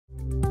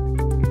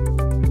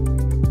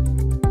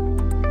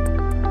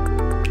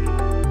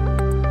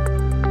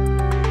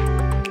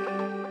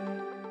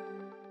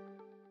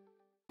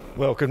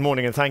Well, good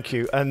morning and thank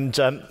you. And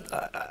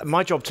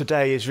my job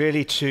today is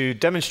really to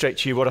demonstrate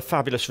to you what a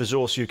fabulous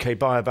resource UK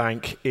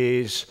Biobank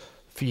is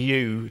for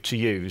you to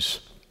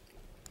use.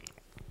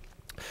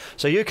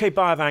 So UK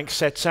Biobank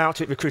sets out,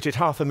 it recruited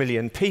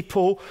 500,000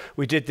 people.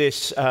 We did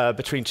this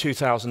between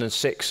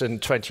 2006 and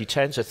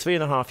 2010, so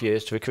 3.5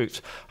 years to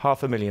recruit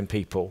 500,000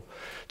 people.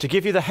 To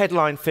give you the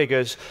headline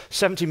figures,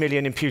 70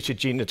 million imputed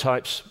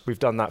genotypes, we've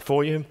done that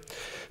for you.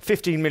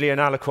 15 million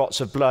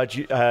aliquots of blood,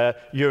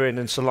 urine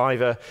and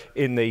saliva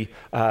in the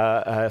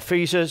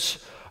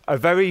freezers. A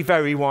very,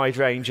 very wide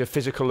range of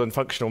physical and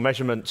functional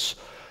measurements.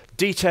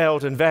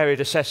 Detailed and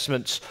varied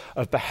assessments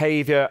of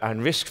behavior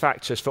and risk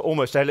factors for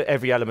almost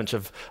every element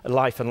of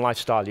life and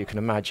lifestyle you can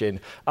imagine,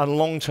 and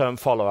long-term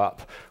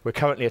follow-up. We're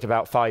currently at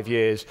about 5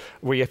 years.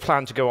 We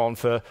plan to go on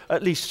for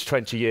at least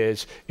 20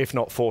 years, if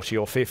not 40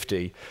 or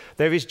 50.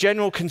 There is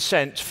general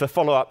consent for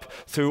follow-up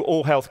through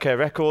all healthcare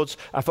records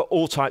and for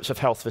all types of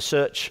health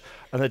research,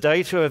 and the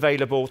data are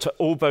available to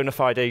all bona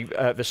fide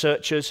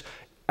researchers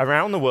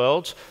around the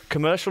world,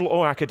 commercial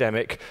or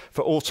academic,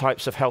 for all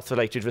types of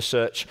health-related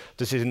research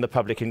that is in the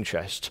public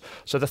interest.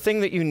 So the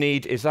thing that you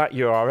need is that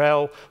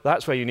URL.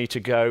 That's where you need to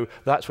go.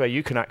 That's where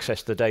you can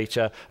access the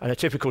data. And a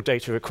typical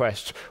data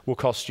request will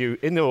cost you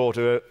in the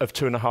order of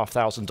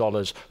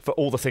 $2,500 for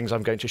all the things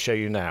I'm going to show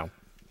you now.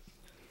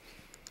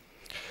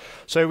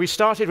 So we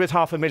started with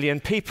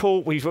 500,000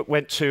 people. We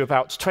went to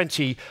about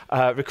 20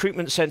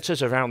 recruitment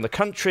centres around the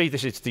country.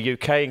 This is the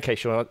UK, in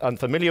case you're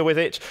unfamiliar with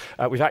it.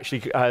 We've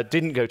actually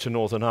didn't go to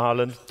Northern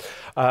Ireland.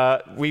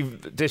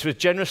 This was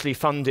generously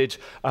funded,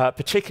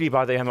 particularly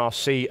by the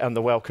MRC and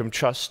the Wellcome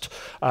Trust,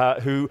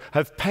 who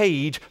have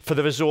paid for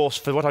the resource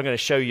for what I'm going to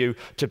show you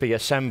to be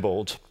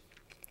assembled.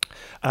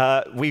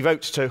 We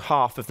wrote to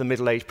half of the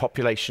middle-aged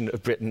population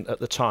of Britain at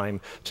the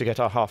time to get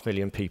our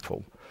 500,000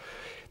 people.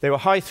 They were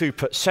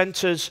high-throughput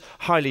centres,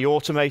 highly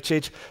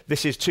automated.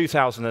 This is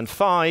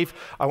 2005.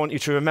 I want you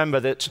to remember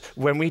that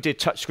when we did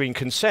touchscreen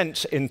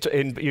consent in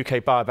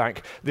UK Biobank,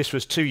 this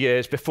was 2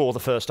 years before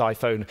the first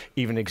iPhone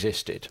even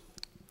existed.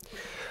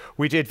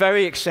 We did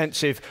very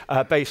extensive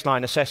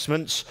baseline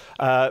assessments.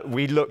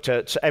 We looked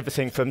at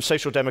everything from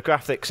social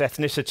demographics,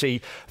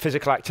 ethnicity,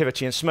 physical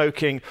activity and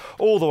smoking,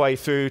 all the way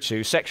through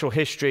to sexual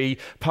history,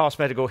 past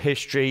medical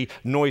history,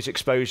 noise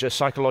exposure,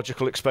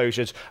 psychological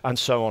exposures, and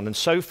so on and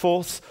so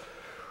forth.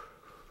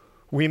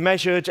 We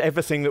measured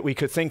everything that we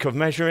could think of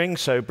measuring,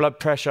 so blood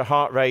pressure,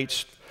 heart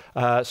rate,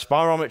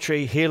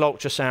 spirometry, heel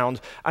ultrasound,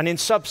 and in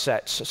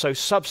subsets, so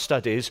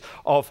sub-studies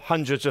of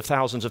hundreds of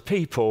thousands of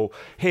people,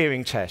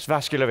 hearing tests,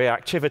 vascular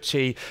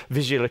reactivity,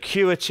 visual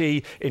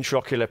acuity,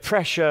 intraocular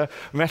pressure,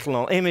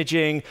 retinal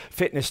imaging,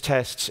 fitness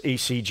tests,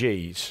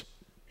 ECGs.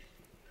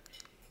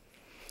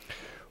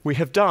 We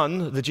have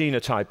done the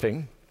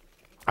genotyping.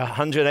 All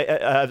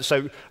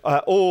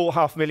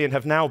 500,000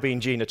 have now been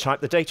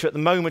genotyped. The data at the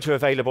moment are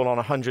available on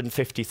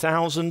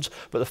 150,000,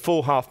 but the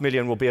full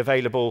 500,000 will be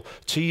available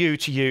to you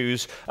to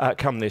use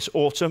come this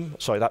autumn.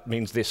 Sorry, that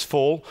means this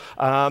fall.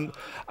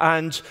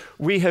 And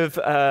we have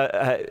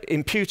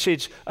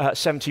imputed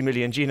 70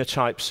 million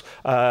genotypes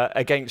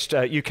against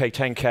UK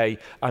 10K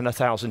and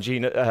 1,000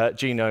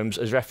 genomes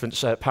as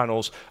reference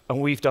panels, and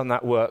we've done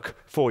that work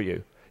for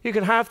you. You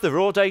can have the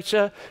raw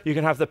data, you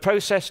can have the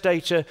processed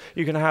data,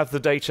 you can have the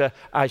data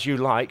as you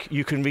like,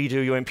 you can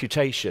redo your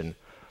imputation.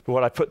 But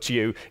what I put to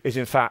you is,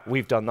 in fact,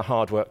 we've done the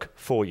hard work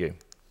for you.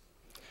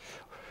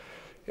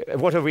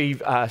 What have we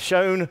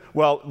shown?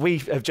 Well, we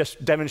have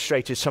just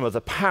demonstrated some of the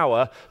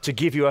power to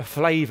give you a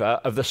flavour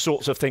of the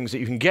sorts of things that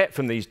you can get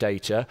from these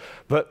data,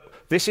 but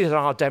this is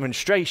our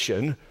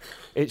demonstration.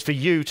 It's for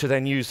you to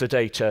then use the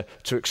data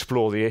to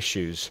explore the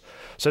issues.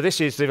 So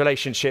this is the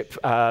relationship,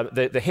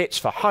 the hits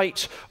for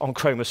height on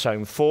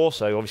chromosome 4,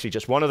 so obviously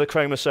just one of the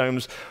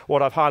chromosomes.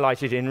 What I've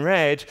highlighted in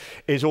red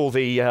is all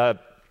the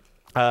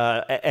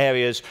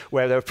areas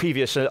where there are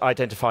previously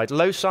identified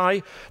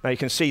loci. Now you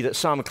can see that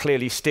some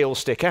clearly still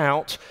stick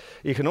out.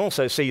 You can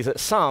also see that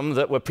some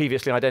that were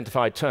previously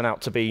identified turn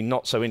out to be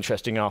not so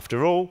interesting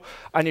after all.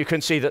 And you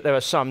can see that there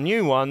are some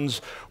new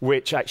ones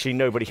which actually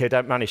nobody had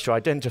managed to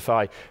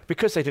identify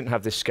because they didn't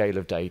have this scale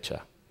of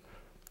data.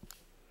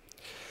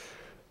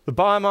 The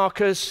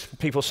biomarkers,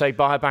 people say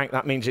biobank,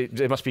 that means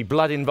there must be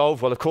blood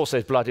involved. Well, of course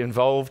there's blood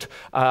involved.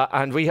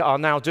 And we are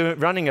now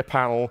running a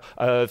panel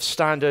of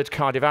standard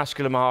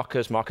cardiovascular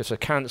markers, markers for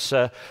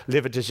cancer,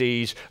 liver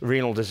disease,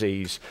 renal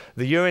disease.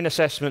 The urine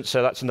assessment,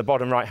 so that's in the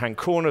bottom right-hand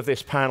corner of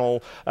this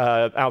panel,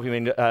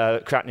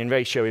 albumin-creatinine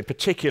ratio in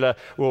particular,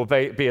 will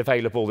be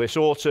available this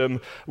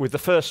autumn, with the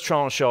first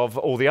tranche of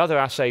all the other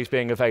assays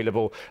being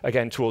available,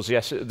 again, towards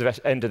the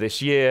end of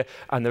this year,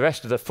 and the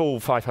rest of the full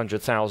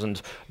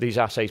 500,000, these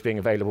assays being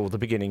available at the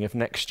beginning of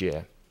next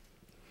year.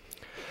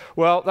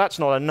 Well, that's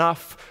not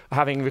enough.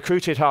 Having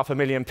recruited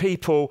 500,000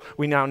 people,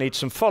 we now need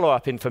some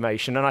follow-up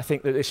information, and I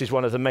think that this is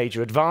one of the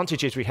major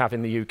advantages we have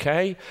in the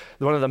UK.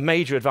 One of the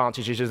major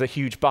advantages is the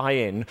huge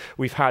buy-in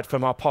we've had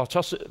from our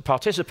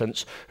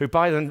participants, who,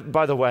 by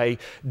the way,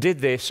 did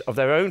this of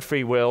their own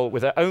free will,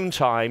 with their own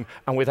time,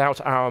 and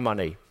without our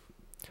money.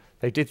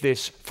 They did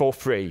this for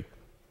free.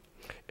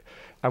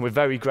 And we're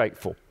very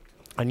grateful.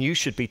 And you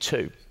should be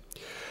too,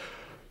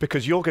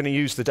 because you're going to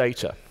use the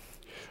data.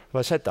 Well,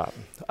 I said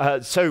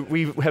that. So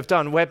we have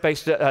done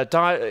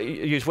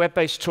use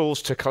web-based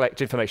tools to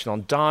collect information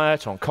on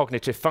diet, on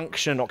cognitive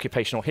function,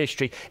 occupational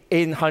history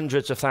in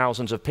hundreds of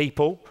thousands of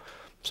people.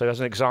 So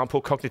as an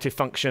example, cognitive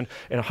function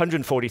in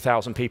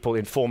 140,000 people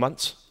in 4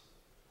 months.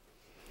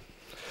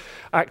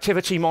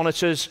 Activity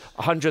monitors,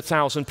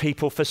 100,000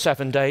 people for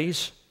 7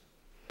 days.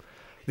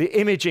 The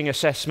imaging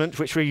assessment,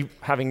 which we,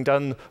 having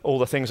done all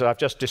the things that I've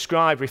just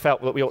described, we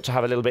felt that we ought to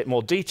have a little bit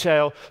more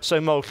detail.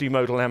 So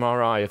multimodal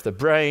MRI of the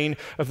brain,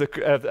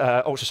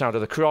 ultrasound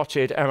of the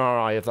carotid,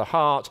 MRI of the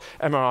heart,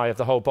 MRI of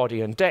the whole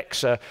body and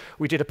DEXA.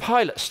 We did a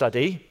pilot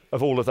study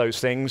of all of those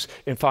things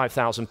in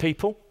 5,000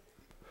 people.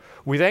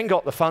 We then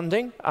got the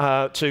funding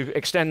to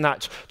extend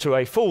that to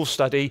a full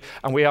study,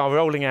 and we are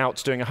rolling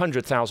out doing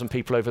 100,000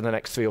 people over the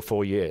next 3 or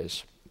 4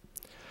 years.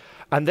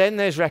 And then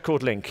there's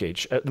record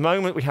linkage. At the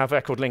moment, we have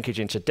record linkage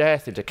into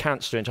death, into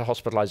cancer, into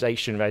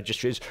hospitalization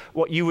registries,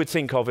 what you would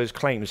think of as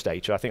claims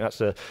data. I think that's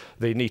the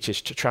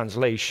neatest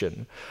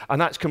translation.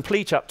 And that's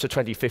complete up to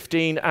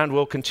 2015 and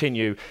will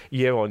continue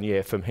year on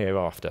year from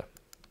hereafter.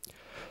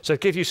 So to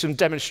give you some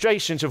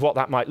demonstrations of what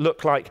that might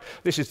look like,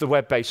 this is the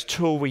web-based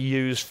tool we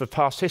use for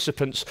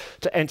participants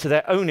to enter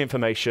their own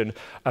information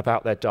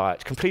about their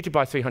diet, completed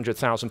by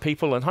 300,000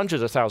 people, and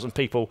hundreds of thousands of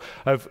people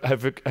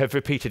have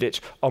repeated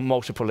it on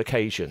multiple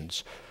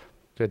occasions.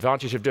 The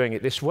advantage of doing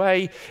it this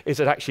way is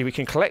that actually we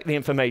can collect the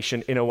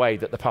information in a way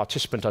that the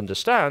participant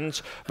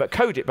understands, but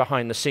code it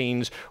behind the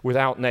scenes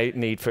without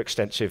need for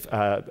extensive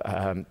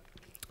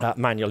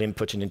manual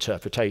input and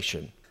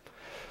interpretation.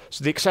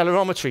 So the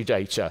accelerometry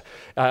data,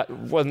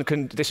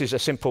 this is a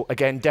simple,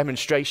 again,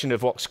 demonstration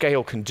of what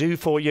scale can do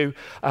for you.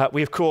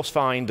 We, of course,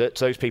 find that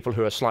those people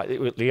who are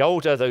slightly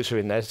older, those who are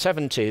in their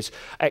 70s,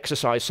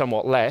 exercise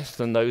somewhat less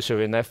than those who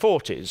are in their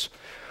 40s.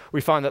 We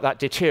find that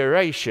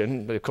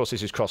deterioration, of course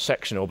this is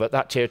cross-sectional, but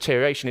that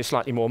deterioration is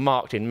slightly more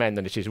marked in men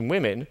than it is in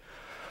women.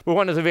 But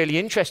one of the really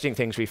interesting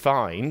things we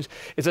find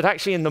is that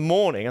actually in the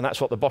morning, and that's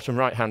what the bottom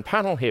right-hand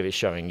panel here is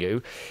showing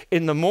you,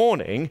 in the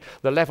morning,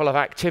 the level of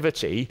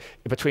activity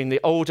between the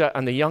older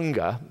and the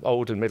younger,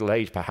 old and middle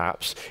age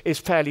perhaps, is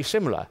fairly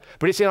similar.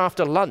 But it's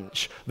after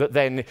lunch that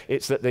then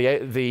it's that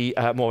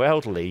the more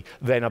elderly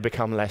then are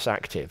become less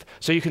active.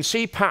 So you can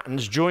see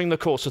patterns during the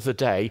course of the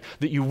day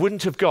that you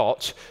wouldn't have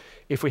got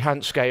if we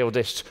hadn't scaled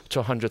this to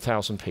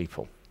 100,000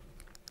 people.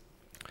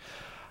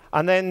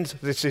 And then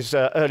this is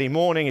early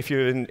morning if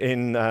you're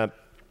here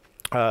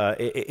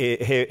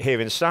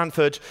in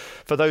Stanford.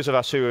 For those of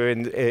us who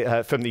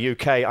are from the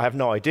UK, I have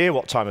no idea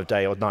what time of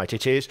day or night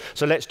it is.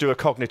 So let's do a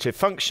cognitive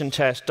function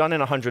test done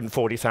in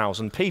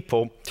 140,000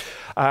 people.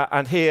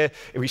 And here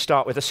we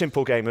start with a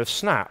simple game of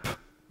snap,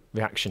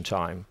 reaction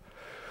time.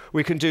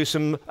 We can do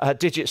some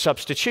digit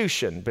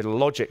substitution, a bit of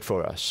logic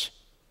for us.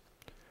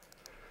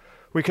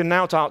 We can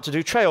now start to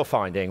do trail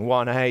finding,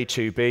 1A,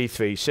 2B,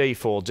 3C,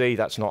 4D.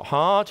 That's not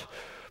hard.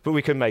 But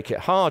we can make it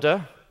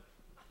harder.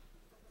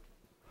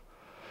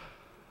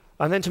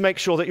 And then to make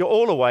sure that you're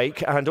all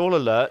awake and all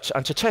alert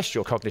and to test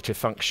your cognitive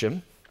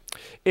function,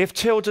 if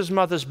Tilda's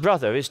mother's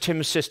brother is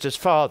Tim's sister's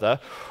father,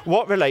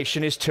 what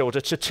relation is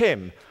Tilda to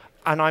Tim?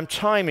 And I'm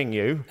timing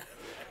you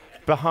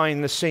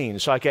behind the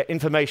scenes, so I get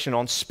information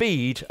on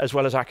speed as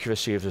well as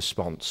accuracy of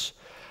response.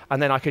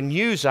 And then I can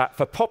use that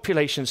for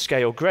population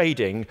scale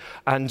grading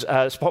and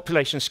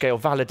population scale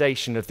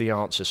validation of the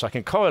answer. So I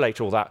can correlate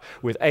all that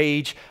with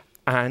age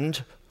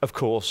and, of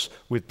course,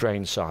 with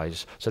brain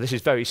size. So this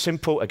is very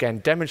simple, again,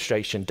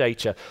 demonstration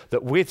data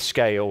that with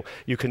scale,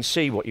 you can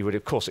see what you would,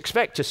 of course,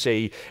 expect to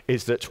see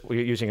is that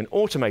we're using an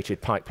automated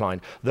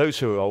pipeline. Those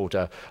who are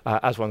older,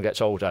 as one gets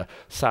older,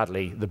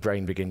 sadly, the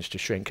brain begins to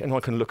shrink. And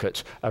one can look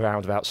at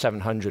around about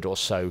 700 or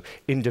so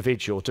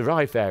individual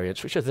derived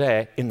variants, which are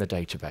there in the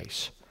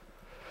database.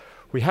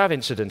 We have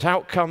incident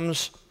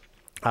outcomes.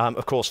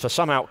 Of course, for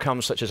some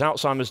outcomes, such as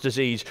Alzheimer's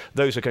disease,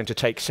 those are going to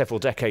take several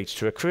decades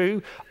to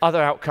accrue.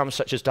 Other outcomes,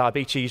 such as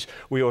diabetes,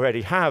 we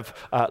already have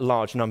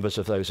large numbers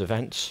of those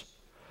events.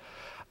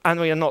 And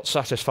we are not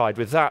satisfied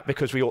with that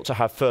because we ought to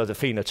have further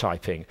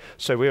phenotyping.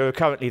 So we are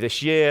currently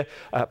this year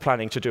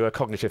planning to do a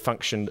cognitive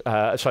function,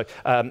 a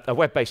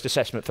web-based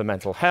assessment for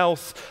mental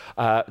health,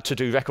 to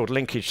do record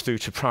linkage through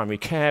to primary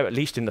care, at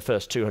least in the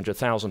first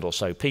 200,000 or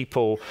so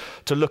people,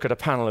 to look at a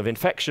panel of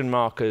infection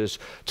markers,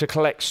 to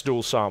collect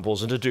stool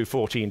samples, and to do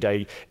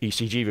 14-day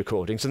ECG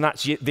recordings. And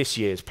that's this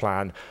year's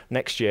plan.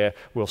 Next year,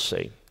 we'll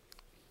see.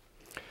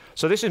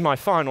 So this is my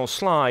final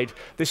slide.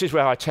 This is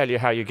where I tell you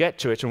how you get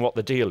to it and what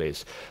the deal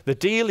is. The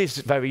deal is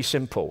very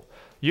simple.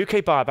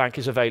 UK Biobank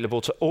is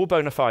available to all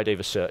bona fide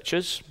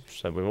researchers,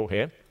 so we're all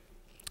here,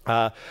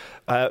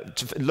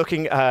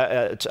 looking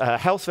at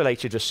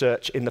health-related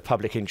research in the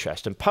public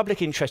interest. And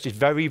public interest is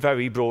very,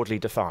 very broadly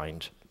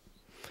defined.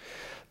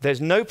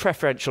 There's no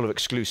preferential or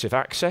exclusive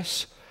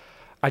access.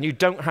 And you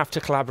don't have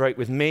to collaborate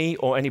with me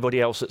or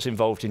anybody else that's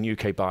involved in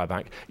UK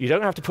Biobank. You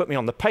don't have to put me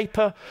on the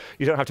paper.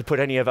 You don't have to put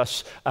any of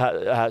us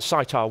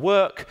cite our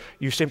work.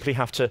 You simply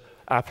have to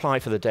apply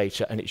for the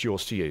data, and it's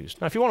yours to use.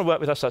 Now, if you want to work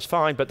with us, that's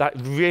fine, but that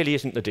really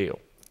isn't the deal.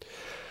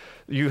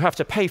 You have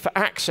to pay for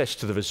access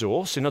to the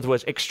resource, in other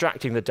words,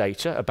 extracting the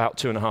data, about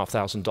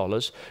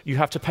 $2,500. You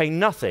have to pay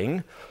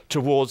nothing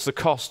towards the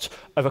cost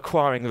of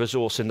acquiring the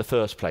resource in the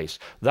first place.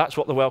 That's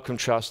what the Wellcome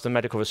Trust, the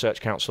Medical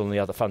Research Council, and the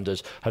other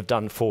funders have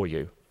done for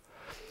you.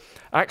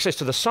 Access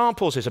to the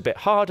samples is a bit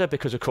harder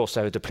because, of course,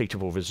 they're a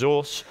depletable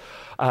resource.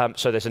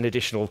 So there's an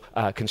additional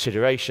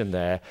consideration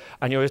there.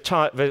 And you're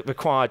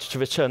required to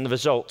return the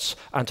results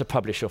and to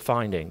publish your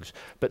findings.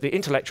 But the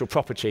intellectual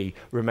property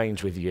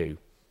remains with you.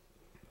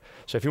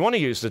 So if you want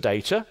to use the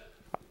data,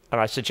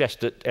 and I suggest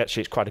that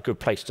actually it's quite a good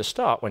place to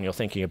start when you're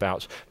thinking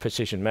about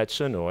precision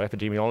medicine or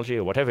epidemiology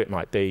or whatever it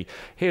might be,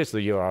 here's the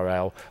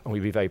URL, and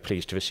we'd be very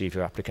pleased to receive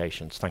your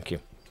applications. Thank you.